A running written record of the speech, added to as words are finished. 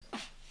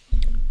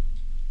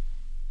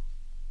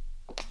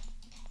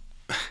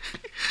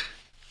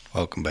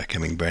Welcome back,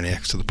 Hemming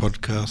Brainiacs, to the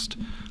podcast.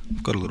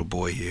 I've got a little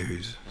boy here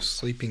who's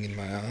sleeping in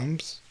my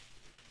arms.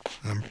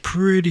 I'm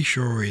pretty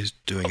sure he's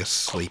doing a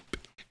sleep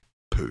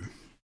poo.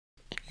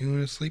 You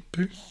doing a sleep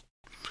poo?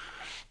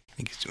 I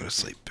think he's doing a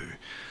sleep poo.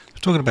 We're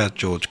talking about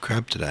George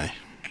Crabbe today.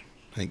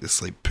 I think the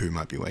sleep poo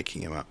might be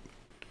waking him up.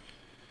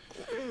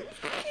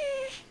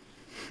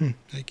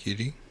 Hey,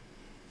 cutie.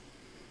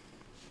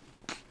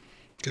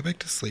 Go back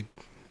to sleep.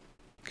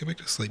 Go back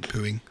to sleep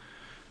pooing.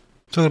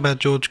 Talking about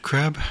George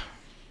Crabbe.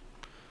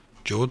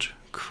 George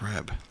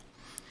Crabbe.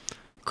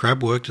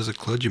 Crabbe worked as a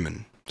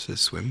clergyman,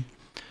 says Swim,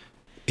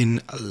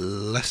 in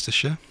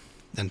Leicestershire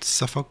and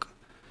Suffolk,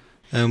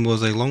 and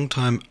was a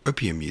long-time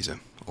opium user.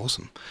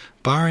 Awesome.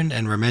 Byron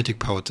and romantic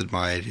poets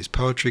admired his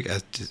poetry,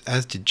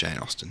 as did Jane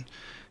Austen.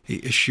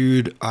 He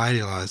eschewed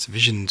idealised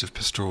visions of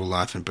pastoral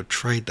life and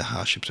portrayed the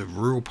hardships of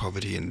rural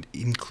poverty and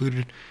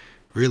included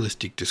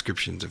realistic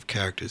descriptions of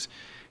characters.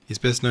 He is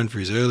best known for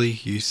his early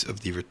use of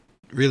the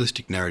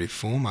realistic narrative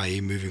form,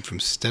 i.e. moving from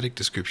static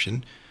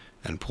description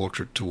and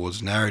portrait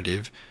towards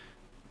narrative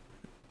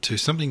to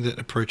something that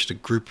approached a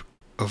group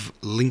of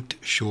linked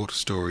short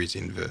stories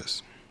in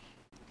verse.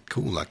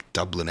 Cool, like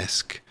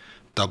Dubliners-esque,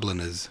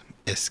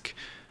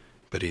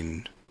 but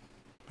in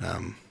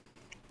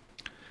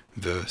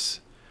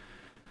verse.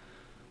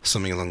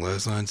 Something along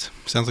those lines.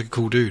 Sounds like a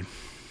cool dude.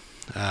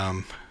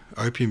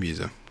 Opium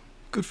user.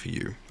 Good for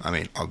you. I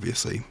mean,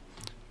 obviously,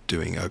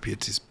 doing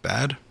opiates is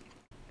bad,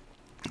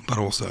 but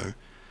also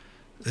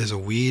there's a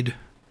weird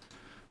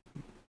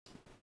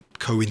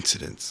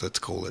coincidence, let's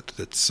call it,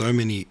 that so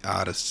many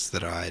artists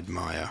that I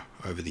admire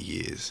over the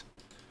years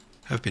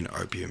have been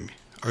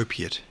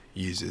opiate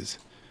users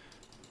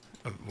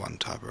of one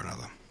type or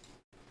another.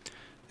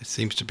 It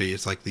seems to be,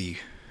 it's like the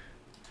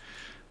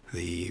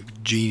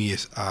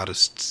genius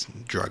artist's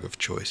drug of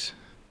choice.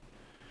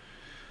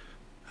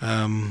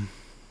 And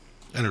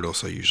it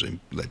also usually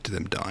led to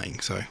them dying,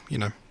 so, you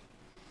know,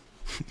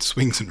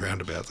 swings and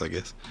roundabouts, I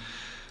guess.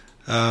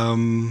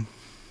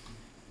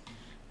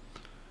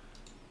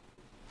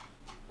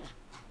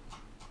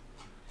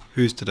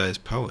 Who's today's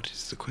poet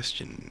is the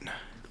question.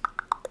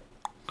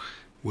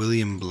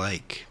 William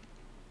Blake,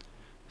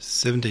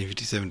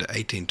 1757 to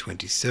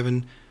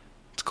 1827.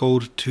 It's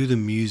called To the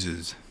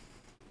Muses.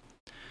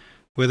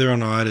 Whether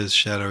on Ida's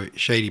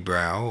shady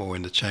brow, or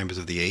in the chambers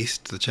of the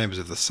east, the chambers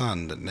of the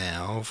sun that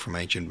now from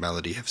ancient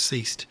melody have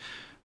ceased,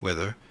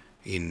 whether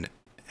in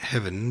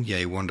heaven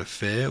ye wander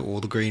fair, or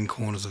the green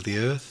corners of the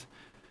earth,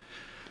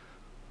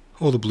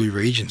 or the blue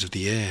regions of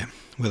the air,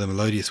 where the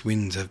melodious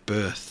winds have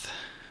birth,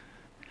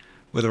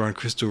 whether on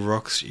crystal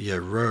rocks ye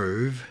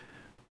rove,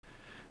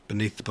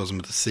 beneath the bosom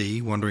of the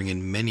sea, wandering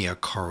in many a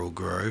coral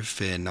grove,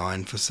 fair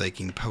nine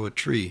forsaking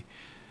poetry,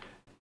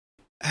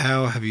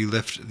 how have you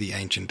left the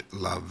ancient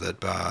love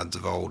that bards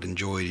of old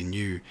enjoyed in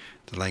you?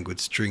 The languid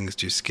strings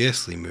do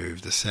scarcely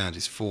move, the sound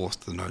is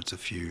forced, the notes are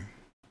few.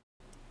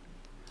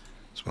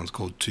 This one's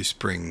called To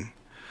Spring.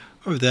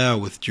 O thou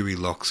with dewy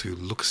locks who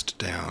look'st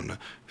down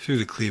through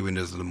the clear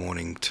windows of the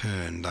morning,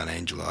 turn thine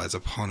angel eyes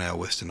upon our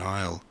western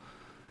isle,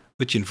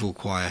 which in full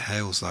choir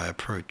hails thy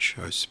approach,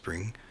 O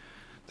Spring.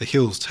 The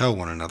hills tell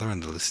one another,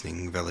 and the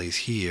listening valleys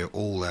hear.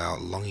 All our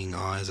longing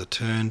eyes are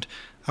turned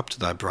up to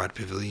thy bright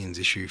pavilions.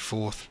 Issue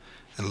forth,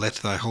 and let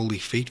thy holy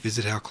feet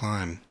visit our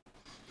clime.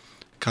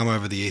 Come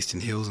over the eastern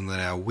hills, and let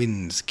our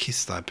winds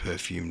kiss thy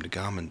perfumed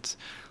garments.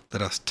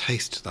 Let us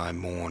taste thy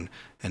morn,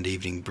 and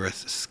evening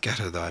breath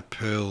scatter thy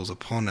pearls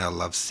upon our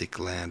love-sick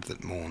land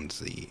that mourns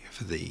thee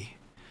for thee.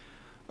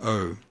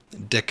 O,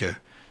 decker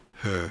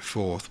her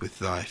forth with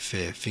thy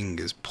fair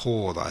fingers,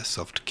 pour thy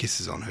soft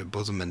kisses on her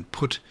bosom, and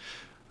put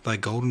thy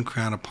golden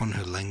crown upon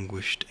her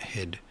languished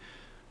head,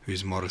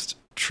 whose modest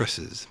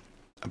tresses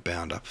are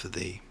bound up for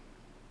thee.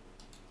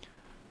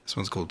 This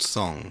one's called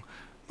Song.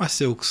 My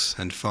silks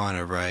and fine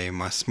array,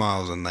 my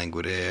smiles and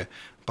languid air,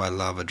 by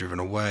love are driven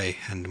away,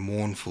 and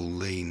mournful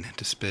lean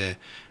despair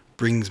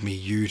brings me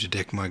you to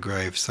deck my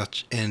grave.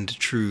 Such end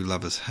true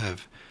lovers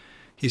have.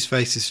 His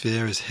face is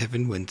fair as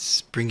heaven when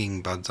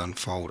springing buds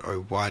unfold.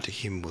 Oh, why to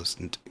him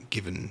wasn't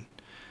given,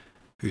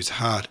 whose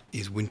heart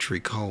is wintry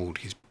cold,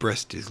 his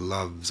breast is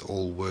love's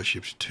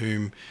all-worshipped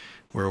tomb,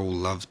 where all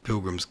love's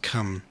pilgrims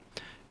come.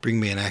 Bring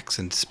me an axe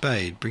and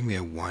spade, bring me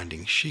a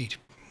winding sheet,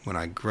 when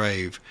I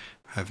grave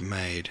have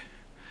made.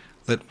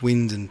 Let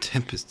winds and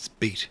tempests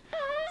beat,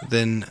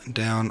 then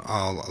down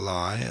I'll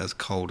lie, as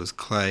cold as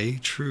clay,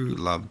 true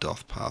love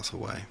doth pass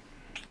away.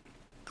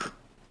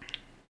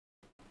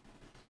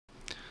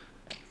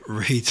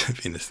 Reeds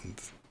of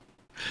Innocence.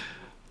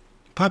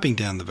 Piping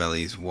down the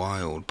valleys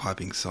wild,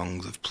 piping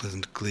songs of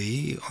pleasant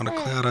glee, on a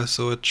cloud I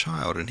saw a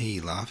child, and he,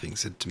 laughing,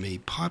 said to me,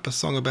 Pipe a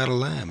song about a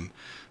lamb.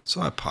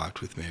 So I piped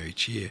with merry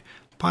cheer,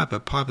 Piper,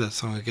 pipe that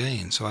song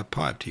again. So I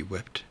piped, he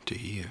wept to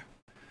hear.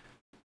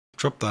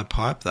 Drop thy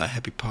pipe, thy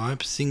happy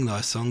pipe, sing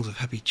thy songs of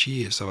happy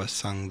cheer. So I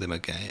sung them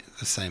again,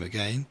 the same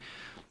again,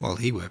 while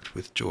he wept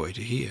with joy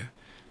to hear.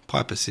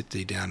 Piper, sit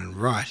thee down and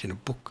write in a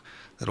book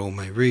that all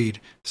may read.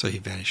 So he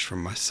vanished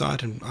from my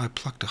sight, and I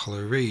plucked a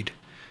hollow reed.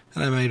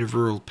 And I made a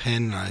rural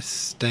pen, and I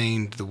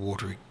stained the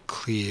watery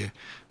clear,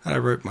 and I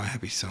wrote my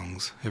happy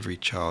songs every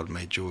child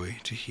may joy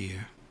to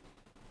hear.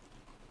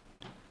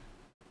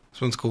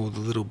 This one's called The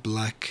Little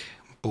Black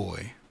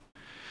Boy.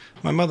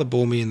 My mother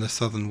bore me in the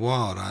southern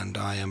wild, and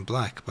I am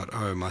black, but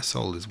oh, my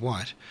soul is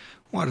white.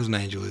 White as an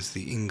angel is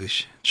the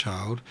English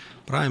child,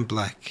 but I am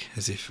black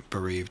as if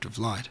bereaved of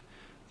light.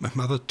 My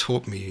mother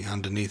taught me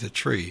underneath a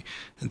tree,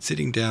 and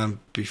sitting down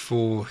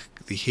before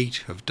the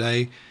heat of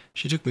day,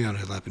 she took me on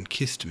her lap and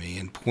kissed me,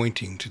 and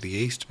pointing to the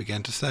east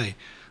began to say,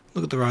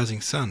 "Look at the rising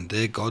sun,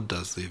 there God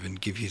does live, and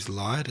give his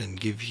light and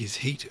give his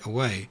heat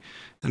away,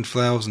 and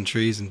flowers and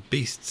trees and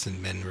beasts and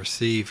men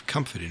receive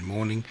comfort in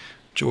morning,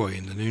 joy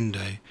in the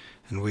noonday,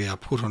 and we are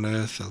put on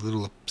earth a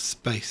little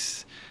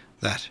space,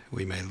 that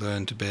we may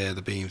learn to bear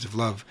the beams of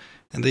love,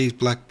 and these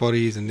black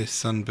bodies and this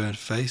sunburnt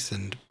face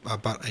and are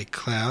but a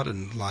cloud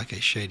and like a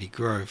shady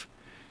grove.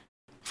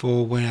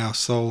 For when our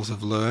souls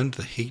have learned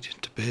the heat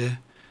to bear,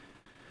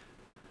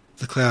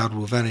 the cloud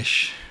will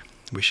vanish,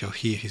 we shall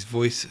hear his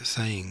voice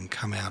saying,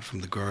 Come out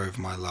from the grove,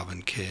 my love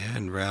and care,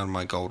 and round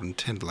my golden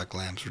tent like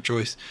lambs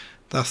rejoice.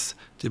 Thus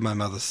did my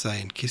mother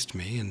say and kissed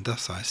me, and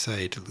thus I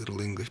say to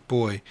little English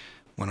boy,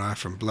 when I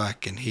from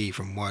black and he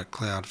from white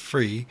cloud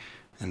free,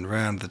 and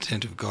round the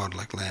tent of God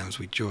like lambs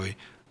we joy,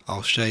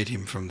 I'll shade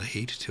him from the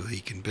heat till he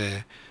can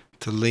bear,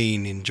 to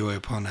lean in joy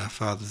upon our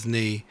Father's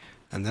knee,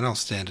 and then I'll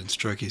stand and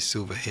stroke his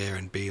silver hair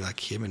and be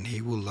like him, and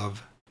he will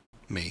love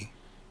me.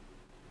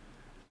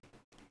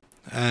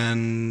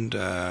 And,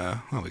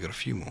 we got a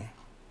few more.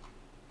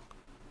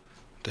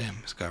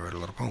 Damn, this guy wrote a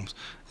lot of poems.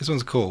 This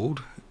one's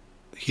called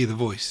Hear the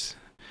Voice.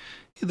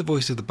 Hear the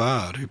voice of the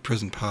bard, who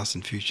present, past,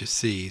 and future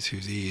sees,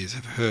 whose ears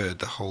have heard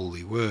the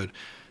holy word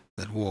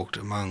that walked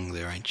among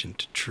their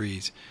ancient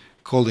trees,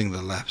 calling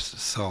the lapsed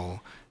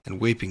soul, and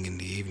weeping in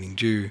the evening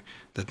dew,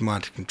 that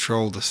might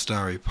control the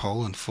starry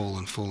pole, and fall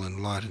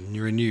in light and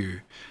renew.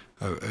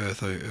 O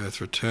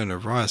earth, return,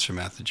 arise from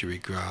out the dewy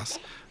grass.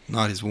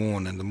 Night is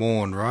worn, and the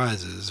morn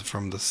rises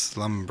from the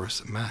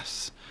slumbrous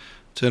mass.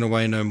 Turn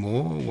away no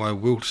more, why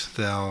wilt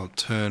thou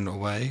turn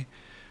away?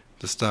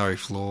 The starry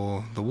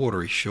floor, the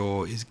watery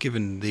shore, is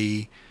given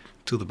thee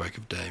till the break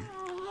of day.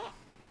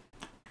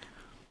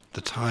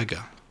 The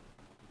tiger.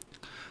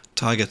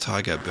 Tiger,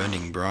 tiger,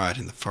 burning bright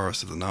in the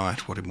forest of the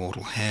night, what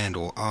immortal hand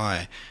or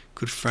eye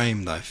could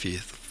frame thy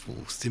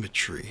fearful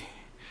symmetry?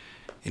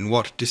 In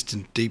what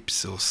distant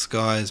deeps or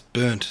skies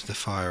burnt the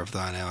fire of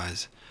thine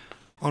eyes?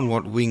 On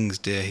what wings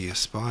dare he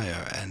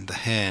aspire, and the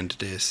hand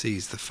dare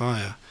seize the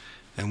fire?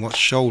 And what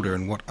shoulder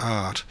and what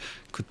art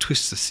could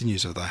twist the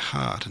sinews of thy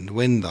heart, and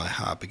when thy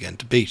heart began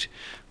to beat,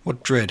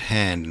 what dread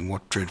hand and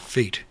what dread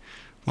feet?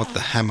 What the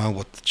hammer,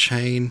 what the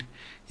chain?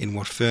 In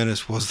what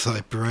furnace was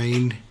thy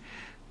brain?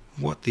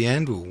 What the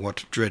anvil,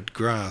 what dread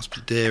grasp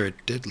dare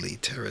it deadly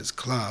terrors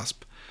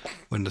clasp?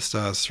 When the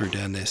stars threw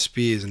down their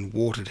spears and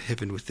watered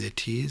heaven with their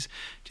tears,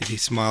 did he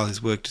smile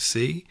his work to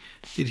see?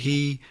 Did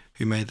he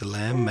who made the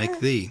lamb make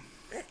thee?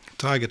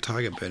 Tiger,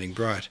 tiger, burning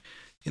bright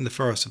in the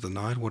forest of the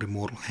night, what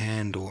immortal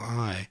hand or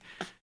eye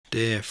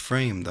dare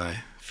frame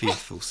thy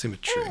fearful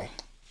symmetry?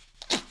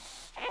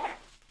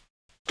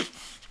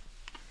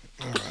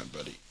 Alright,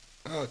 buddy.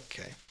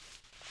 Okay.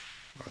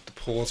 I'll have to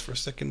pause for a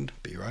second.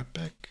 Be right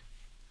back.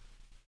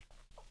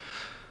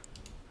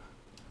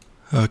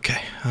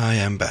 Okay, I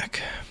am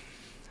back.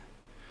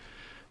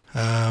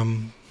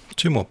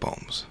 2 more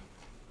poems.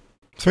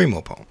 3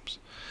 more poems.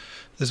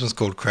 This one's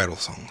called Cradle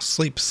Song.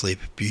 Sleep, sleep,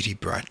 beauty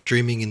bright,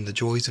 dreaming in the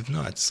joys of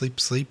night.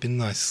 Sleep, sleep, in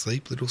thy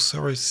sleep, little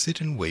sorrows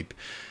sit and weep.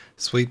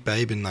 Sweet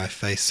babe, in thy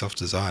face,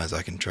 soft as eyes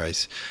I can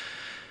trace.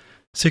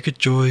 Secret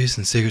joys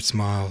and secret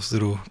smiles,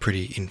 little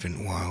pretty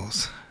infant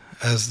wiles.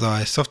 As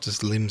thy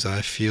softest limbs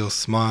I feel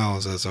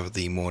smiles as of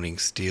the morning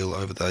steal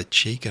over thy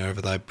cheek and over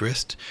thy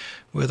breast,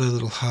 where thy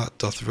little heart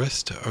doth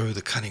rest. Oh,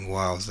 the cunning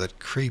wiles that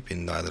creep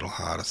in thy little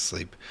heart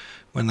asleep.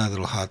 When thy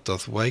little heart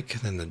doth wake,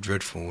 then the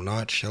dreadful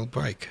night shall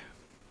break.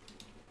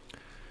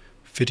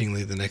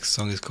 Fittingly, the next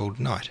song is called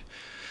Night.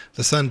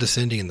 The sun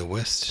descending in the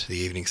west, the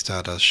evening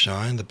star does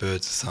shine, the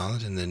birds are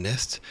silent in their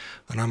nest,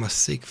 and I must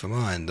seek for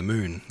mine. The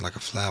moon, like a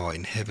flower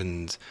in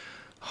heaven's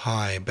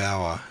high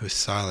bower, with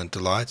silent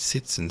delight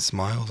sits and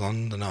smiles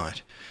on the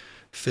night.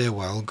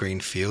 Farewell,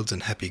 green fields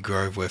and happy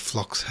grove, where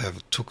flocks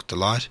have took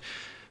delight,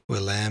 where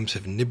lambs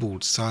have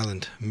nibbled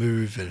silent,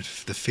 move and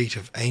the feet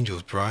of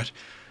angels bright.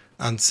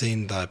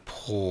 Unseen thy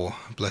poor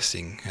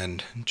blessing,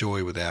 and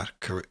joy without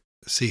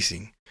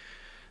ceasing,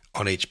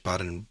 on each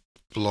bud and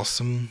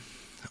blossom,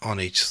 on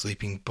each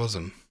sleeping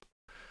bosom.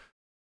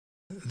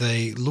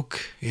 They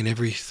look in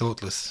every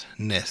thoughtless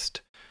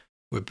nest,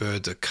 where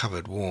birds are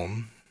covered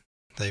warm.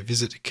 They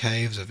visit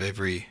caves of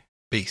every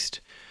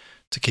beast,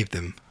 to keep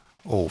them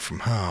all from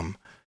harm.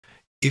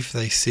 If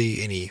they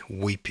see any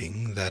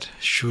weeping that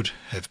should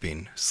have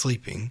been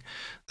sleeping,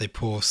 they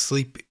pour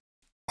sleep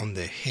on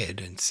their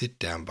head and sit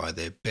down by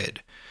their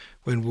bed,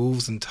 When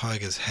wolves and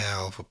tigers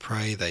howl for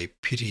prey, they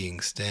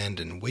pitying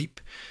stand and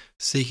weep,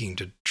 seeking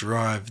to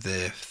drive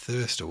their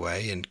thirst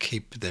away and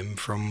keep them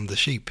from the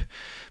sheep.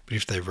 But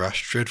if they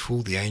rush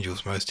dreadful, the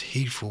angels most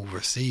heedful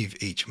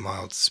receive each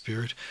mild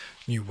spirit,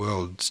 new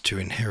worlds to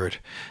inherit,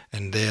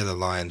 and there the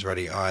lion's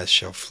ruddy eyes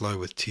shall flow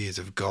with tears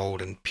of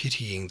gold, and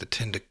pitying the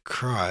tender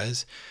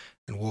cries,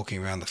 and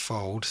walking round the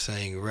fold,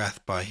 saying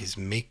wrath by his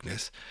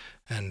meekness,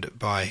 and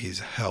by his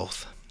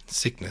health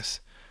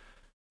sickness,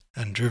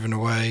 and driven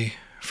away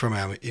from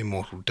our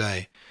immortal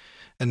day.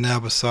 And now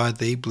beside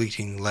thee,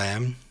 bleating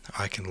lamb,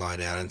 I can lie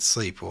down and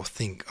sleep, or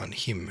think on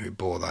him who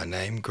bore thy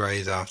name,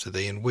 graze after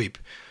thee and weep.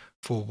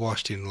 For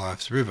washed in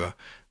life's river,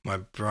 my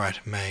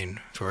bright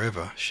mane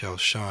forever shall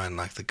shine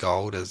like the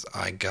gold as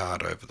I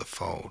guard over the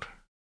fold.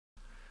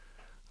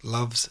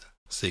 Love's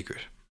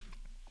Secret.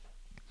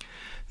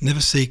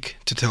 Never seek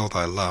to tell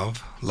thy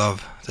love,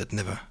 love that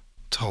never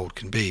told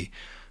can be,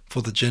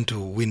 for the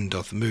gentle wind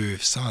doth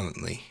move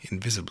silently,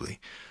 invisibly.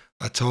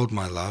 I told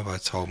my love, I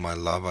told my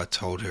love, I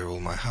told her all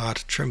my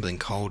heart, trembling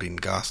cold in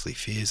ghastly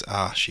fears,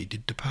 she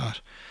did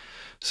depart.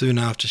 Soon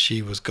after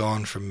she was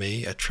gone from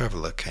me, a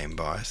traveller came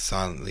by,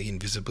 silently,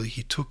 invisibly,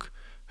 he took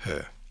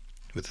her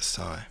with a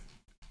sigh.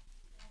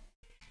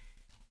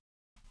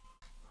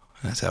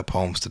 That's our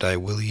poems today,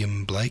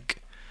 William Blake,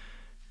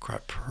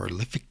 quite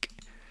prolific.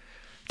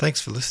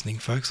 Thanks for listening,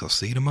 folks. I'll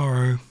see you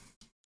tomorrow.